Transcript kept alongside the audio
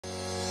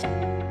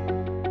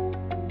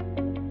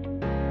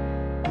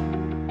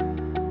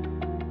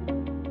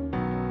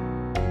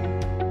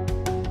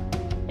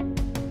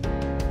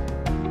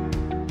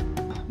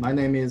My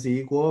name is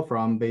Igor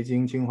from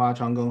Beijing Tsinghua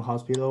Changgeng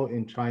Hospital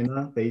in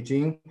China,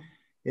 Beijing.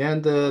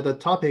 And the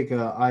topic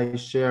I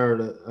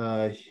shared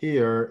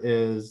here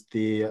is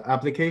the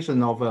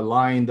application of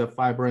aligned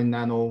fibrin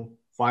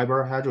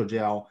nanofiber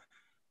hydrogel,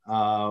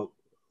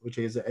 which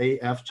is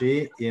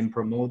AFG, in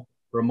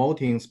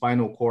promoting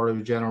spinal cord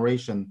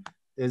regeneration.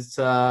 It's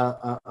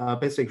a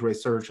basic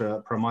research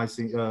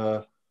promising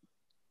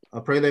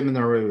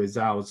preliminary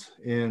results.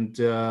 And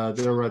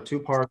there are two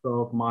parts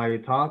of my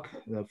talk.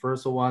 The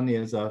first one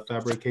is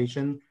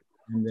fabrication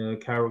and the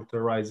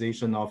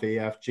characterization of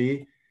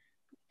AFG.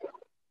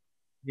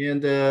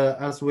 And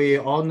as we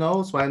all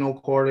know, spinal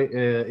cord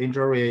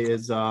injury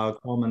is a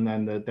common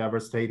and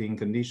devastating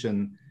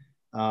condition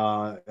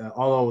all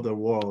over the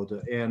world.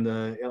 And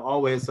it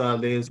always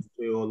leads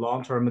to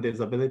long-term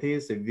disability,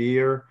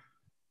 severe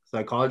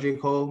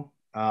psychological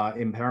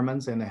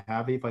impairments, and a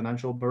heavy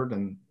financial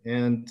burden.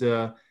 And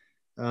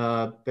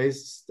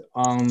based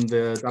on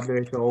the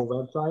WHO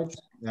website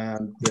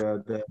and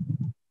the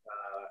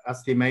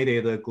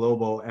estimated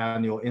global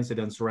annual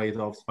incidence rate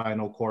of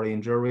spinal cord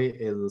injury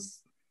is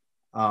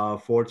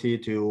 40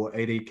 to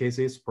 80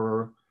 cases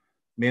per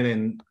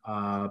million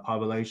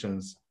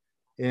populations.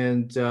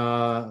 And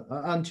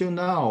until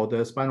now,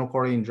 the spinal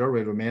cord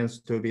injury remains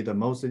to be the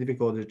most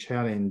difficult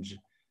challenge,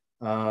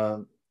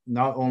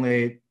 not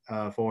only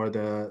for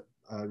the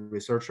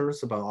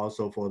researchers, but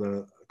also for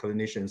the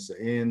clinicians.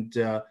 And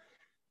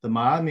the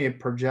Miami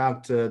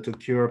project to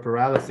cure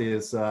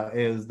paralysis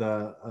is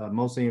the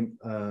most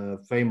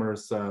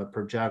famous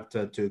project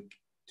to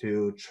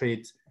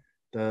treat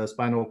the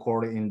spinal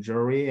cord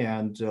injury,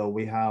 and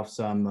we have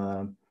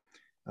some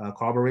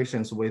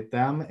collaborations with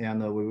them,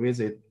 and we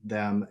visit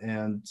them,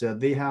 and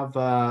they have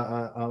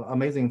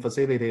amazing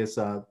facilities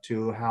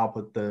to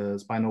help the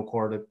spinal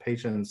cord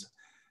patients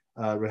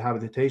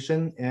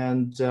rehabilitation.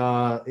 And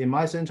in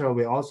my center,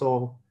 we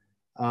also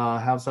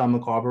have some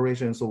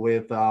collaborations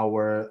with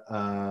our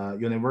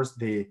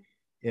university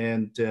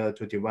and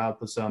to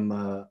develop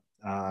some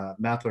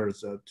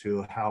methods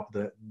to help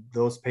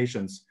those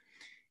patients.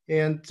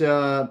 And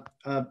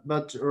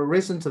but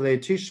recently,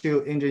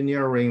 tissue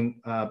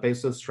engineering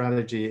based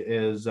strategy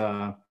is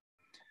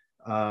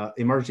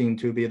emerging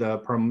to be the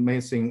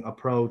promising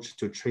approach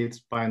to treat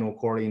spinal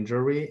cord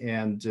injury,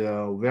 and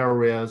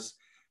various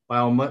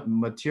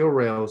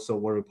biomaterials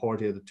were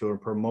reported to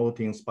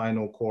promoting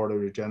spinal cord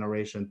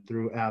regeneration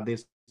through at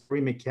least three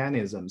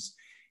mechanisms.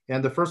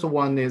 And the first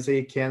one is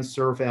it can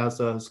serve as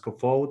a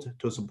scaffold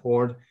to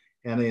support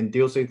and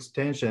induce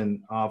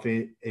extension of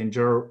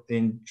injured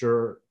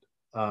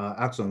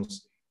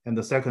axons. And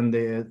the second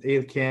is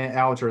it can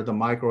alter the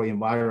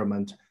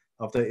microenvironment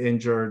of the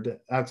injured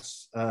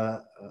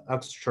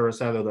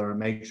extracellular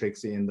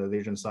matrix in the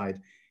lesion site.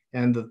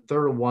 And the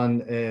third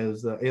one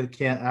is it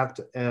can act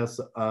as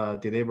a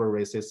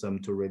delivery system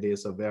to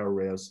release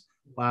various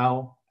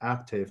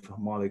bioactive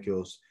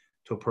molecules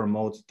to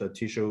promote the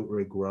tissue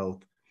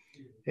regrowth.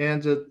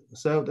 And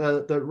so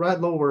the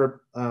right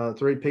lower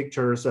three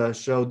pictures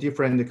show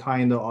different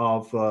kind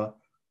of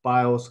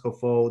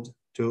bioscaffold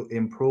to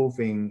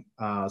improving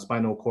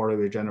spinal cord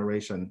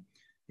regeneration,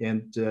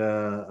 and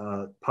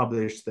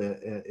published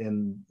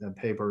in the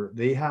paper.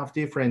 They have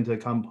different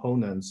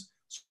components,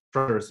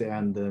 structures,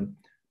 and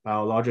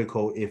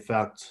biological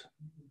effect.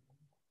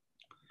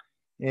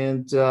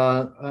 And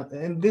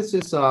this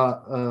is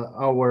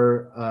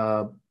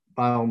our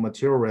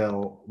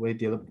biomaterial. We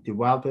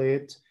developed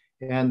it,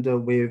 and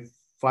we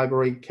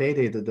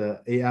fabricated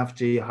the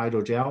AFG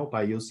hydrogel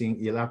by using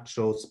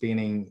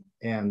electrospinning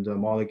and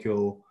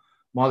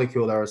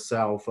molecular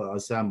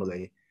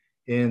self-assembly.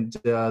 And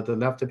the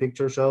left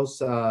picture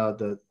shows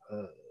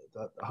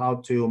how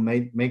to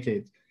make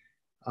it.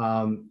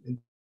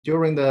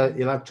 During the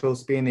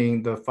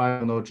electrospinning, the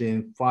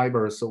fibrinogen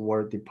fibers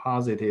were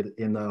deposited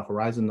in a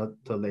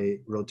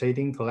horizontally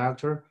rotating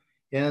collector,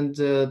 and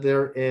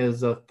there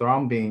is a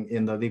thrombin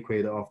in the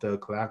liquid of the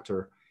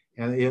collector,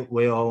 and it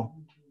will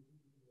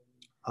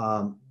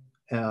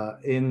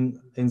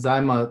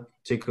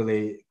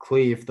enzymatically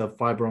cleave the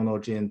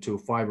fibrinogen to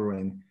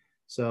fibrin.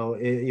 So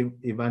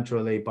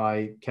eventually,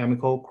 by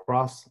chemical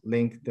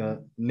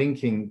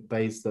cross-linking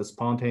based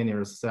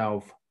spontaneous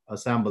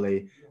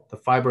self-assembly, the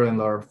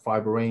fibrillar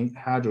fibrin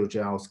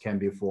hydrogels can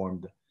be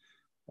formed.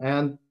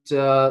 And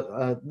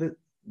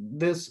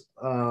this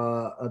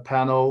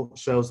panel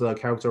shows the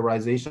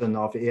characterization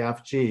of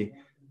AFG.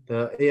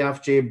 The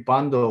AFG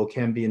bundle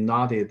can be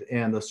knotted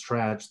and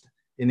stretched,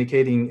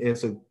 indicating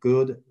its a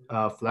good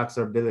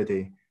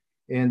flexibility.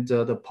 And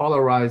the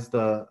polarized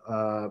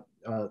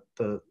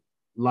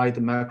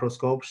light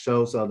microscope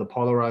shows the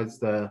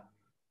polarized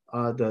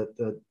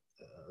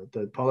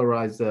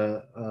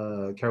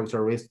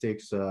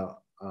characteristics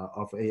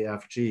of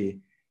AFG,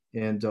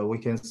 and we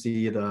can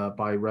see the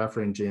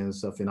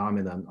birefringence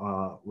phenomenon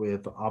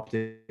with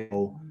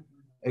optical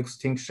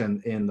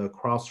extinction in the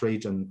cross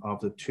region of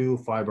the two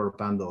fiber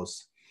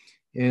bundles.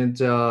 And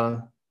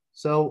the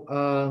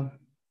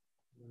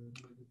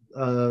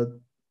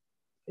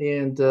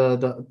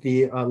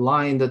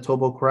aligned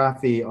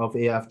topography of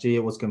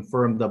AFG was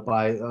confirmed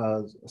by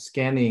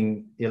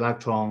scanning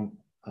electron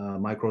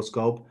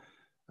microscope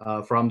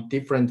from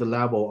different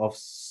level of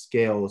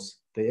scales.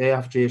 The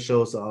AFG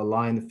shows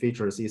aligned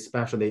features,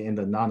 especially in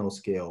the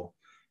nanoscale.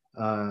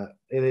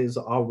 It is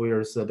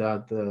obvious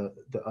that the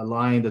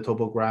aligned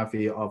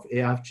topography of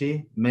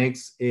AFG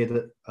makes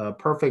it a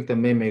perfect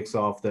mimics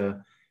of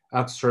the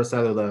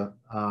extracellular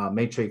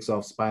matrix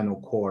of spinal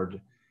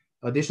cord.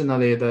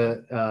 Additionally,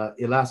 the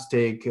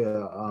elastic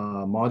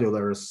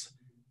modulus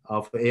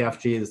of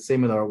AFG is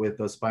similar with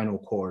the spinal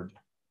cord.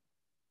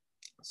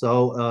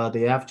 So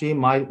the AFG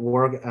might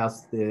work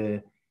as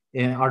an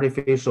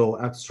artificial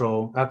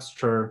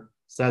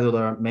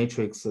extracellular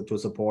matrix to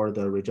support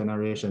the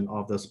regeneration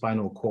of the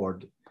spinal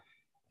cord.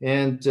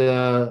 And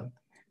the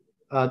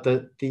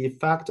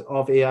effect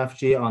of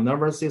AFG on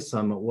nervous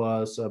system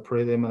was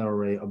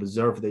preliminarily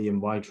observed in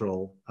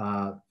vitro.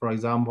 For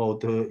example,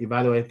 to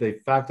evaluate the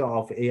effect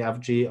of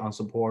AFG on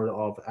support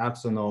of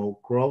axonal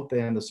growth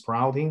and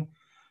sprouting,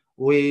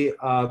 we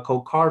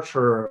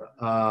co-culture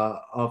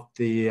of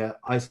the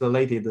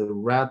isolated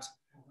rat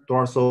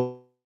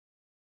dorsal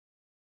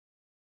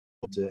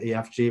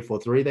AFG for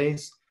 3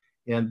 days,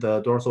 and the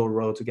dorsal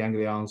root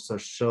ganglions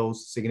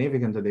shows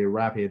significantly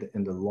rapid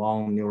and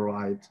long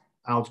neural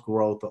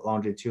outgrowth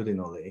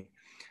longitudinally.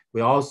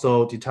 We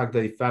also detect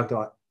the effect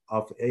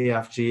of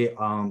AFG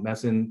on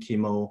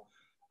mesenchymal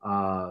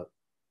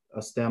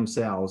stem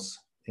cells.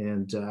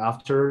 And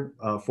after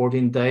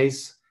 14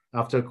 days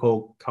after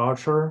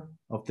co-culture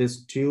of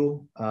these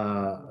two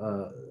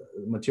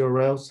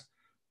materials,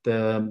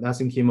 the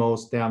mesenchymal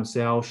stem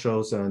cell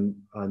shows a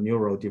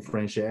neural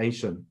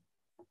differentiation.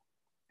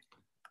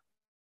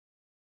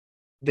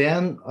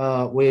 Then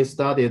we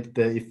studied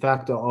the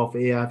effect of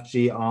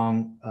AFG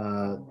on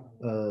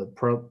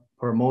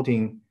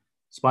promoting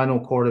spinal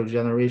cord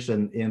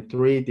regeneration in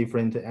 3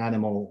 different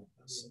animals,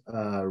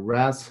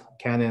 rats,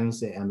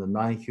 canines, and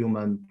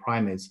non-human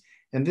primates.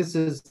 And this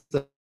is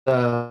the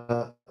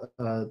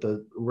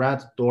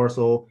rat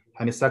dorsal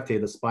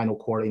hemisected spinal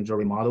cord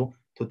injury model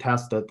to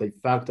test the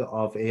effect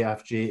of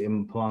AFG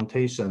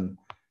implantation.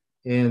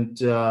 And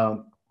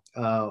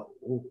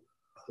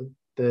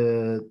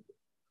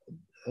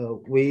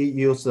we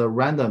use a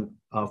random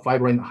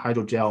fibrin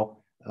hydrogel,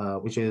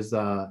 which is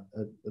the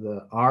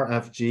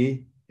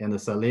RFG and the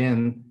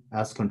saline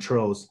as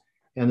controls.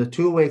 And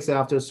 2 weeks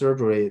after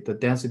surgery, the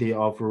density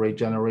of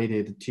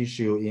regenerated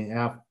tissue in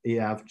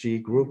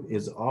AFG group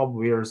is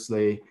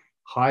obviously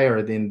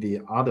higher than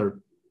the other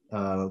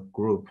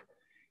group.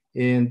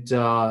 And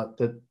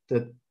the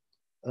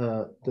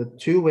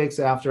 2 weeks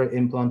after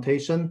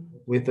implantation,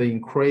 with the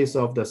increase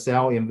of the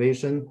cell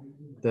invasion,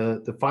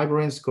 the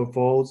fibrin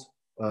scaffolds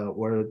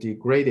were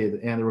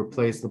degraded and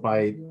replaced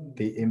by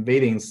the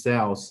invading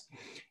cells.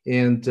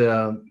 And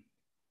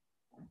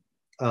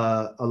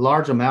a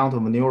large amount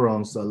of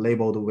neurons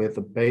labeled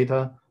with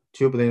beta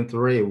tubulin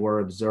 3 were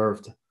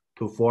observed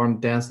to form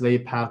densely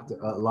packed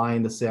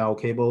aligned cell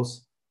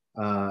cables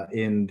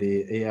in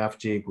the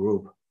AFG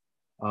group,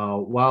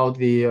 while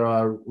the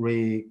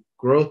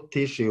regrowth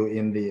tissue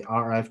in the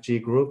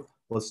RFG group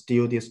was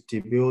still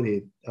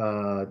distributed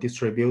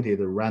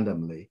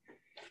randomly.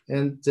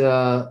 And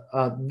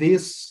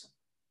these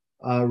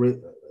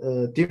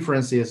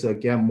differences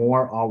get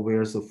more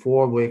obvious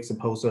 4 weeks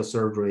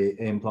post-surgery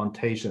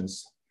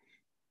implantations.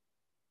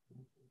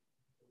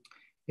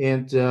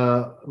 And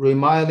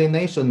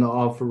remyelination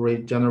of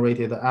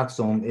regenerated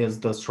axon is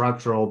the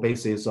structural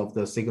basis of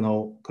the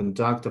signal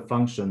conduct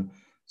function.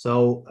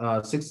 So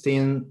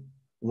 16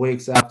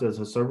 weeks after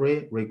the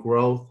surgery,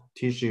 regrowth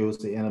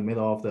tissues in the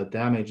middle of the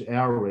damaged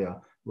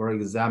area were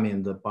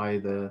examined by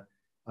the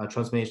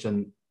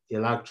transmission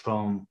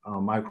electron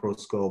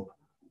microscope,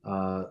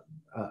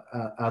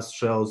 as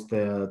shows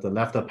the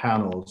left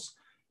panels.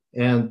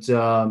 And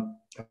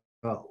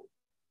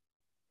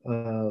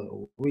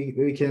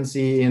we can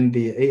see in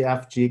the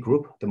AFG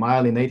group, the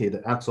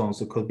myelinated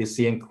axons could be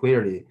seen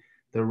clearly.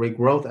 The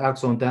regrowth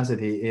axon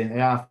density in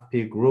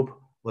AFP group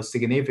was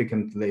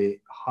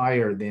significantly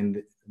higher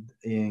than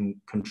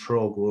in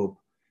control group.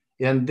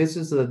 And this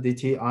is a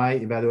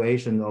DTI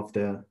evaluation of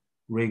the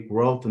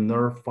regrowth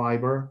nerve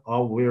fiber.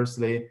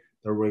 Obviously,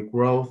 the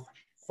regrowth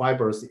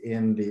fibers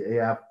in the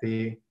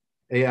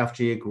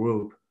AFG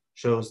group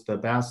shows the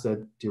best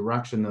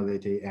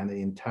directionality and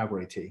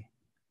integrity.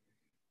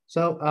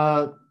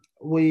 So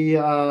we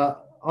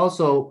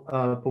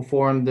also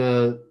performed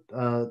to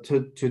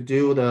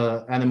do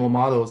the animal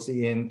models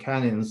in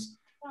canines,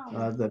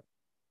 the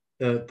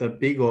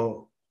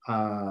beagle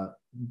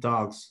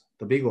dogs,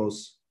 the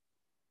beagles.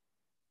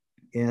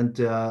 And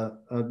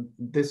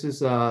this is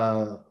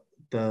the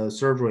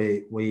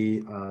surgery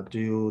we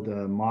do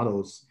the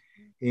models.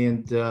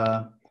 And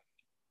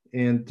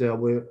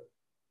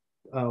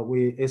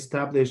we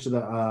established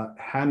the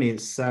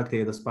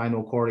hemisected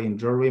spinal cord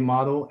injury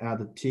model at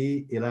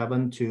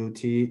T11 to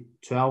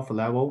T12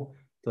 level.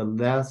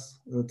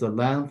 The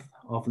length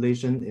of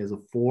lesion is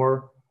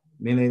 4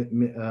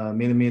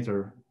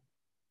 millimeter.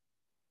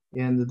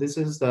 And this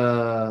is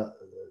the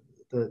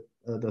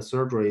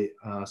surgery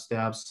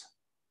steps.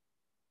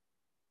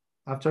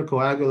 After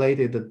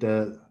coagulated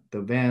the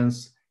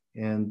veins,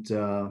 and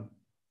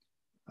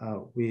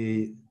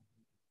we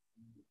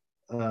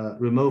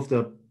remove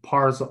the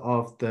parts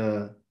of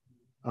the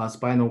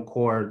spinal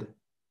cord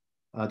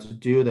to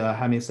do the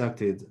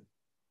hemisected.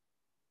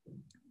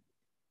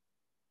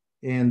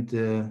 And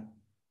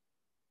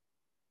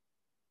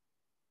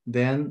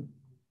then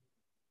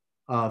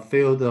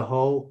fill the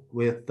hole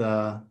with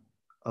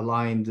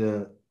aligned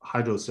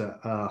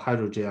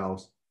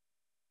hydrogels.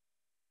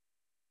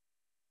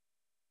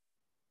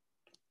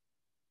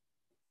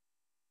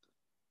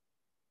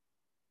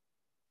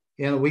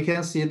 And we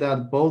can see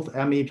that both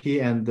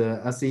MEP and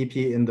SEP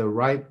in the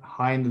right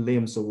hind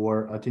limbs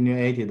were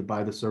attenuated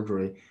by the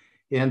surgery.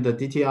 And the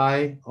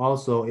DTI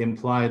also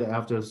implied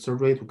after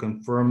surgery to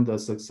confirm the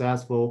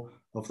successful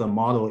of the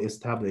model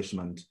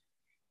establishment.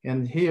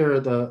 And here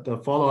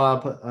the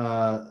follow-up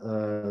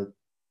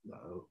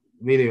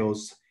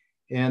videos,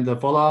 and the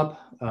follow-up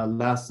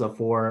lasts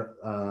for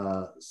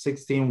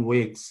 16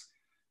 weeks.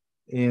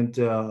 And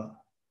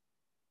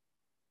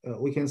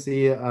we can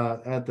see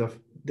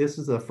this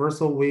is the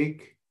first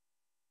week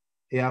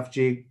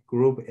AFG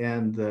group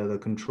and the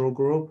control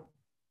group.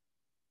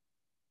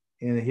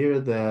 And here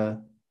the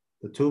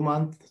 2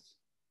 months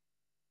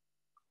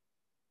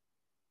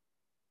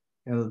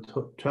and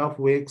the 12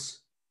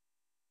 weeks.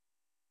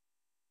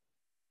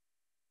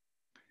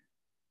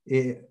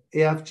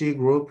 AFG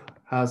group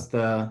has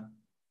the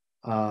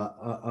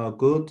a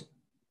good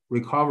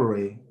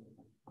recovery,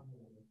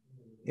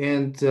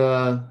 and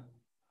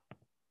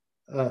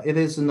it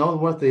is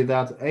noteworthy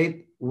that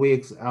 8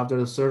 weeks after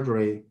the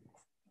surgery,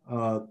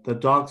 the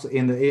dogs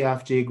in the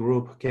AFG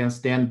group can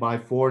stand by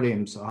 4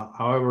 limbs.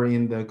 However,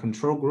 in the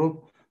control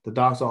group, the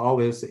dogs are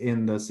always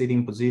in the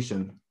sitting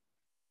position.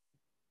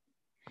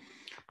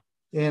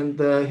 And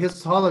the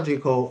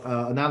histological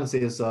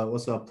analysis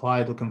was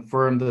applied to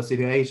confirm the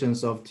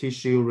situations of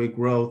tissue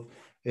regrowth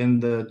in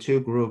the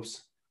 2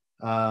 groups.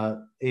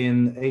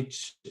 In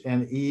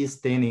H&E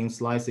staining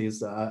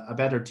slices, a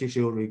better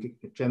tissue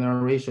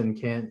regeneration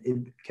can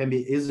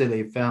be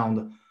easily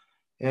found.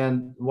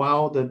 And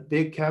while the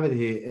big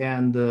cavity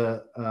and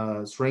the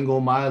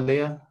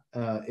syringomyelia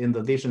in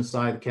the lesion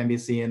site can be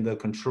seen in the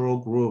control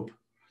group.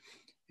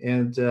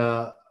 And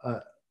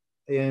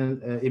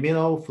in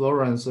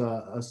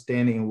immunofluorescence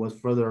staining was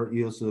further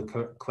used to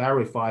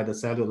clarify the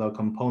cellular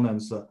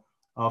components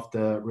of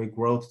the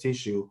regrowth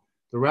tissue.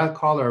 The red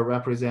color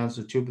represents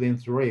tubulin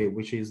 3,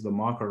 which is the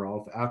marker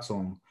of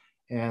axon.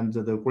 And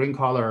the green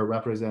color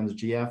represents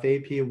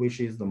GFAP, which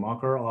is the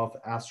marker of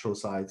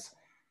astrocytes.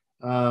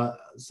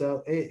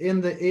 So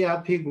in the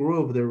AFP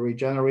group, the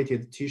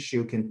regenerated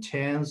tissue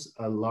contains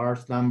a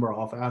large number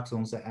of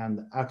axons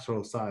and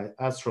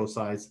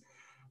astrocytes,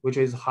 which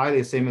is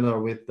highly similar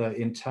with the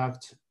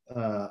intact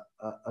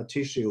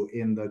tissue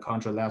in the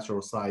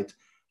contralateral site.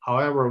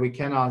 However, we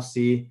cannot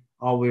see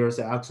obvious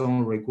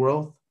axon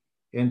regrowth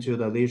into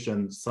the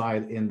lesion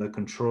site in the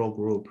control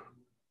group.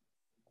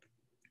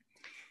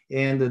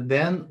 And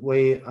then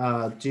we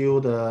do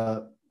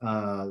the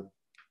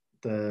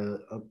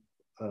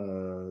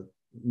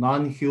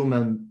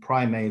non-human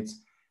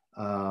primates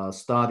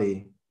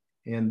study.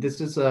 And this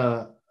is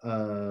a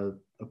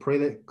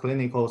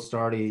preclinical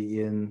study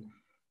in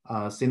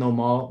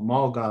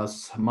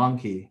cynomolgus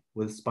monkey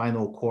with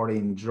spinal cord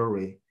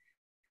injury.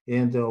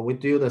 And we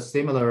do the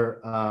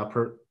similar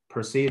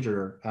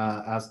procedure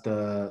as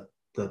the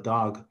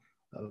dog,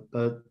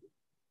 but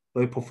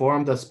we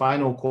perform the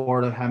spinal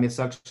cord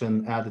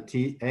hemisection at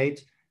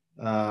T8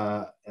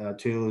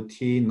 to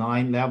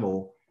T9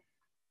 level.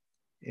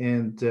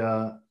 And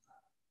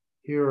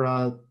here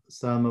are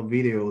some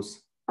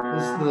videos.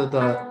 This is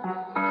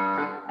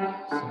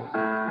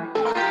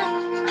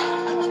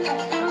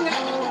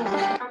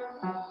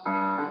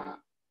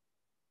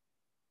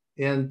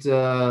and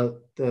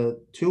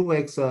the 2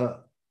 weeks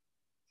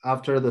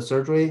after the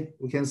surgery,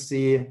 we can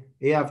see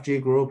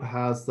AFG group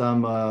has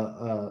some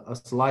a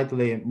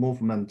slightly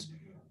movement,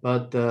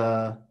 but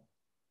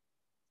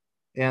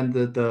and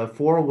the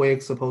 4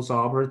 weeks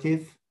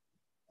post-operative,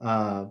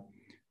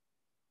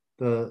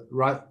 the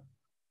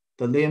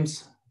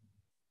limbs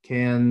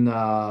can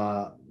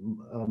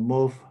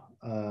move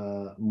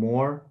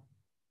more.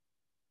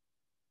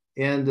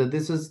 And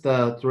this is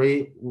the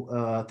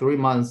 3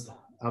 months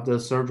after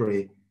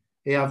surgery.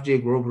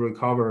 AFG group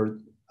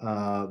recovered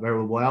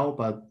very well,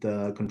 but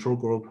the control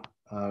group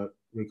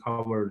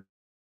recovered.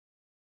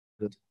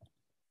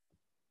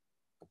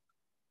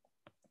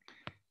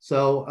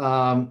 So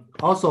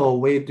also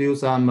we do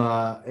some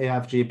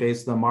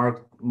AFG-based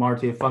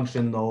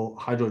multifunctional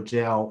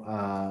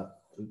hydrogel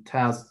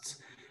tests.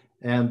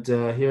 And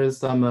here's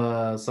some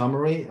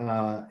summary.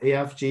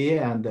 AFG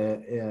and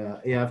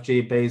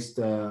AFG-based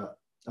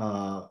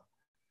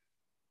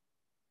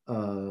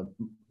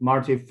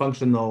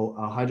multifunctional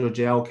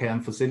hydrogel can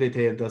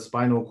facilitate the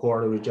spinal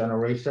cord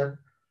regeneration.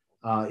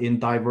 in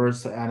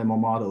diverse animal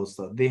models.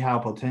 They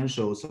have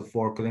potentials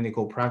for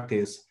clinical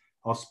practice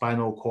of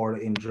spinal cord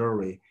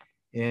injury.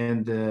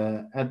 And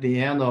at the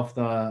end of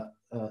the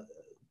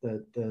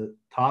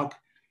talk,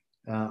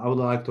 I would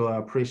like to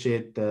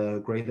appreciate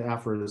the great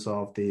efforts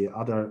of the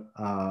other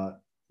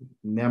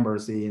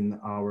members in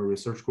our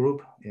research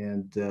group,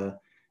 and the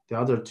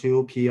other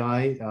two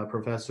PI,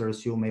 Professor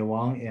Xiumei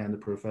Wang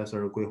and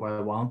Professor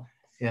Guihuai Wang,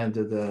 and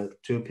the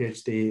two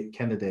PhD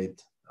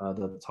candidates,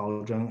 the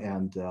Cao Zheng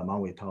and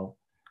Mang Wei Tao.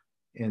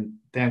 And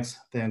thanks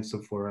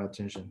for your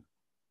attention.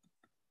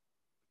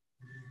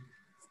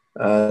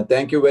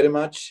 Thank you very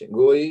much,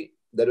 Gui.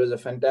 That was a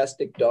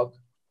fantastic talk.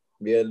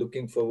 We are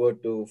looking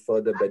forward to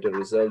further better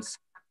results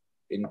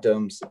in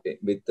terms of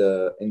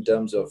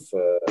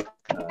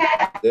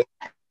this.